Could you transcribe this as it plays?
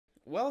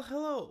Well,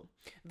 hello.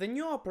 The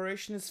new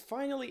operation is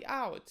finally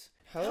out.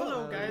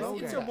 Hello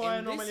guys, it's your boy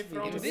Anomaly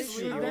from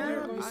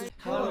Sweden.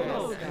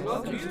 Hello and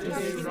welcome to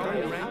today's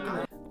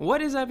video.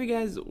 What is up, you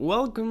guys?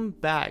 Welcome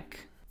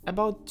back.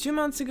 About 2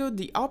 months ago,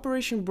 the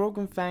Operation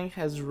Broken Fang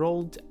has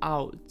rolled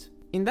out.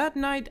 In that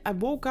night, I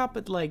woke up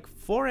at like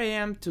 4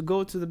 AM to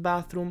go to the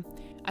bathroom.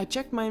 I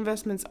checked my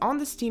investments on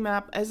the Steam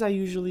app as I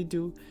usually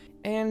do,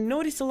 and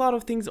noticed a lot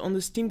of things on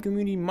the Steam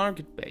community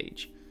market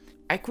page.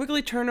 I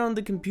quickly turned on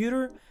the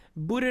computer,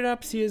 booted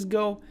up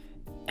CSGO,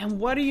 and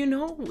what do you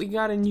know? We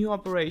got a new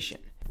operation.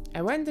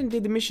 I went and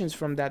did the missions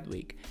from that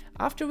week,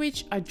 after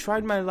which I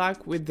tried my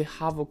luck with the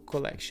Havoc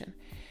collection.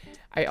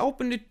 I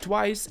opened it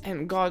twice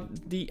and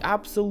got the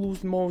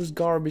absolute most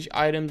garbage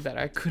item that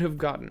I could have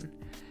gotten.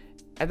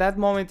 At that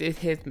moment it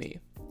hit me.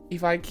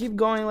 If I keep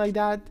going like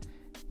that,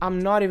 I'm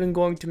not even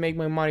going to make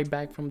my money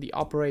back from the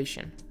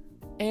operation.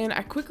 And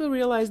I quickly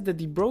realized that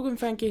the Broken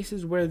Fang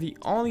cases were the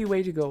only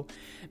way to go,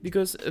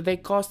 because they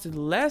costed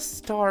less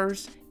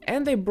stars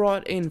and they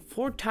brought in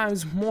 4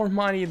 times more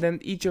money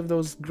than each of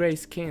those grey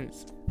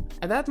skins.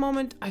 At that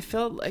moment I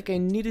felt like I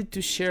needed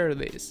to share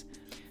this,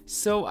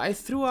 so I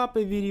threw up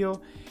a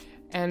video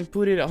and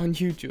put it on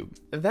YouTube.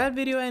 That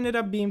video ended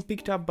up being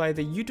picked up by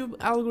the YouTube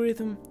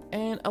algorithm,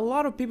 and a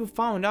lot of people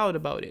found out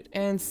about it,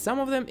 and some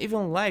of them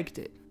even liked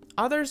it.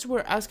 Others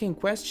were asking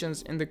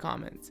questions in the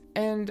comments,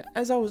 and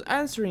as I was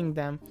answering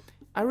them,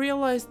 I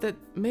realized that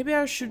maybe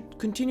I should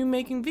continue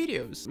making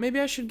videos. Maybe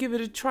I should give it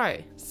a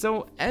try.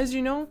 So as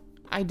you know,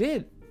 I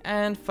did.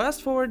 And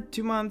fast forward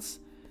 2 months,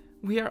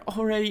 we are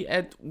already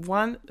at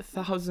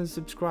 1,000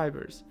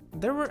 subscribers.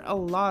 There were a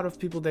lot of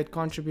people that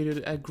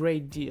contributed a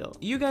great deal.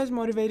 You guys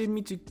motivated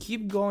me to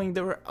keep going.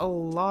 There were a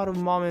lot of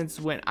moments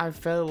when I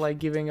felt like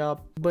giving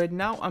up, but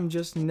now I'm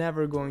just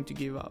never going to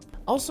give up.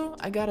 Also,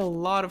 I got a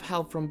lot of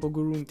help from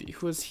Bogurunti,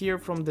 who was here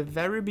from the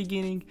very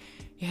beginning.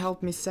 He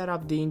helped me set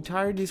up the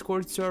entire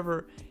Discord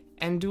server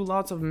and do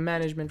lots of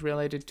management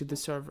related to the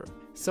server.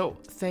 So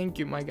thank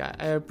you, my guy,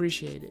 I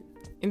appreciate it.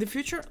 In the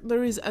future,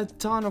 there is a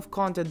ton of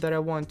content that I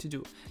want to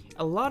do.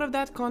 A lot of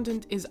that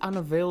content is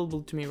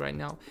unavailable to me right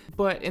now,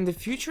 but in the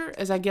future,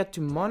 as I get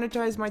to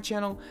monetize my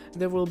channel,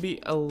 there will be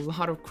a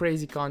lot of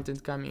crazy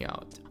content coming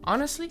out.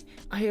 Honestly,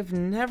 I have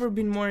never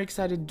been more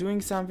excited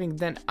doing something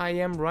than I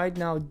am right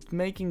now,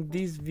 making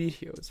these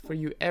videos for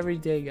you every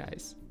day,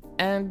 guys.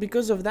 And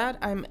because of that,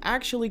 I'm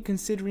actually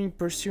considering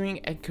pursuing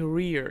a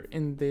career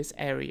in this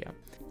area.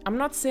 I'm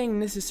not saying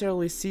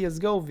necessarily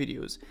CSGO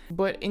videos,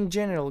 but in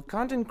general,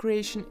 content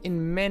creation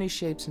in many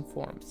shapes and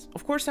forms.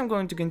 Of course, I'm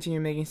going to continue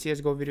making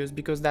CSGO videos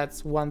because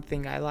that's one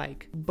thing I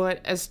like.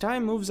 But as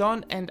time moves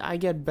on and I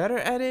get better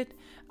at it,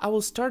 I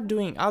will start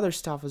doing other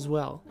stuff as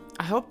well.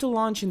 I hope to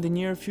launch in the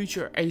near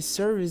future a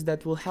service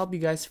that will help you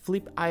guys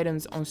flip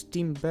items on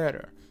Steam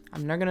better.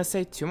 I'm not gonna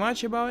say too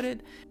much about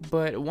it,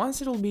 but once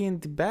it'll be in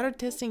the beta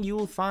testing, you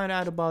will find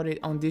out about it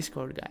on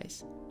Discord,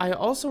 guys. I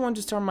also want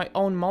to start my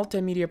own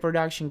multimedia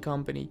production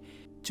company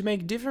to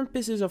make different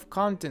pieces of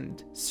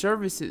content,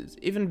 services,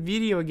 even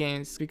video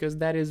games, because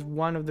that is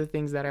one of the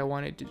things that I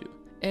wanted to do.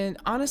 And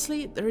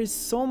honestly, there is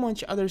so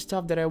much other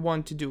stuff that I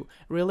want to do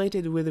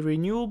related with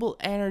renewable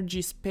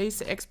energy,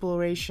 space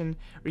exploration,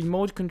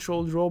 remote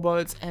controlled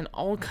robots, and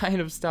all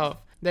kind of stuff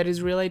that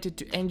is related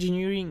to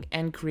engineering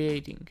and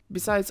creating.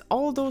 Besides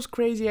all those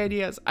crazy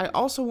ideas, I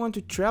also want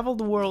to travel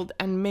the world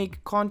and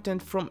make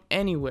content from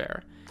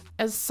anywhere.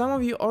 As some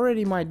of you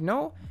already might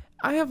know,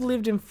 I have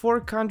lived in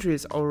 4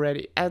 countries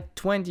already at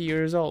 20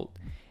 years old,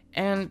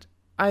 and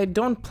I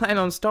don't plan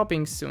on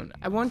stopping soon.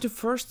 I want to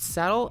first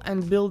settle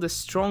and build a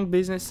strong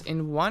business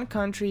in one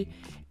country,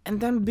 and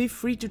then be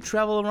free to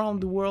travel around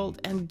the world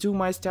and do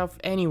my stuff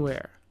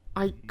anywhere.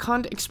 I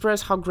can't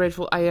express how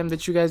grateful I am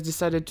that you guys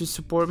decided to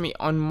support me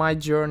on my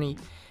journey,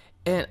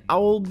 and I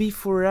will be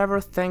forever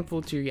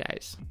thankful to you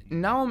guys.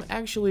 Now I'm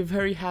actually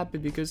very happy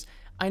because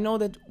I know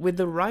that with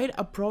the right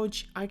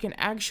approach I can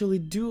actually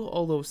do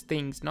all those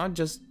things, not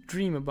just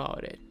dream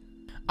about it.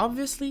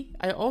 Obviously,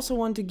 I also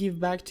want to give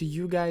back to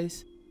you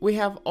guys. We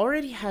have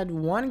already had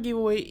one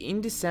giveaway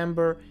in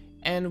December,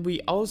 and we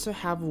also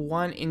have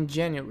one in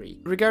January.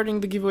 Regarding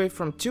the giveaway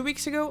from 2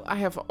 weeks ago, I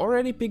have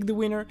already picked the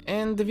winner,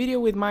 and the video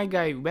with my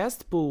guy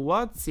Westpool,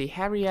 Watsy,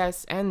 Harry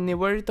S and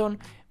Niveriton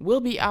will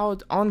be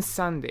out on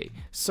Sunday.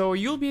 So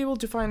you'll be able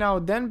to find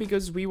out then,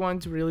 because we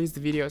want to release the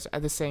videos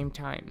at the same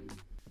time.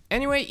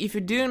 Anyway, if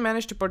you didn't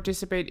manage to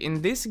participate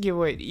in this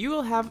giveaway, you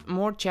will have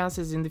more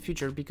chances in the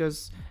future,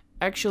 because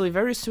actually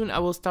very soon I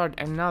will start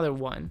another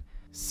one.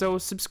 So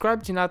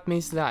subscribe to not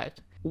miss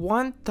that.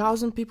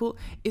 1,000 people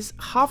is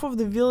half of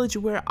the village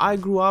where I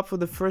grew up for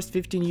the first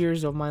 15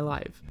 years of my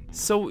life.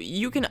 So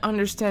you can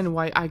understand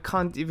why I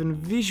can't even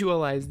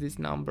visualize this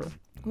number.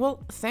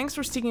 Well, thanks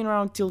for sticking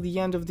around till the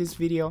end of this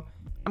video.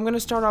 I'm gonna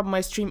start up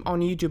my stream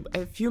on YouTube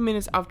a few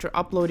minutes after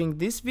uploading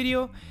this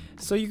video,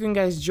 so you can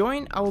guys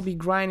join. I will be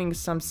grinding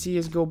some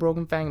CSGO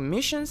Broken Fang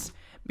missions,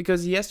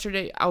 because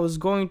yesterday I was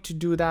going to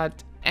do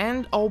that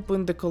and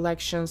open the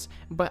collections,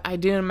 but I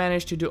didn't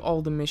manage to do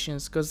all the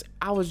missions because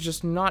I was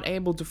just not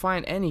able to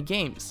find any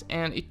games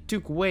and it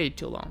took way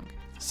too long.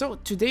 So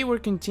today we're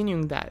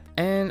continuing that,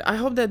 and I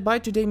hope that by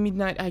today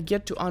midnight I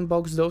get to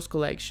unbox those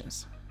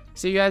collections.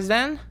 See you guys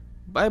then,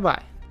 bye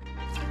bye.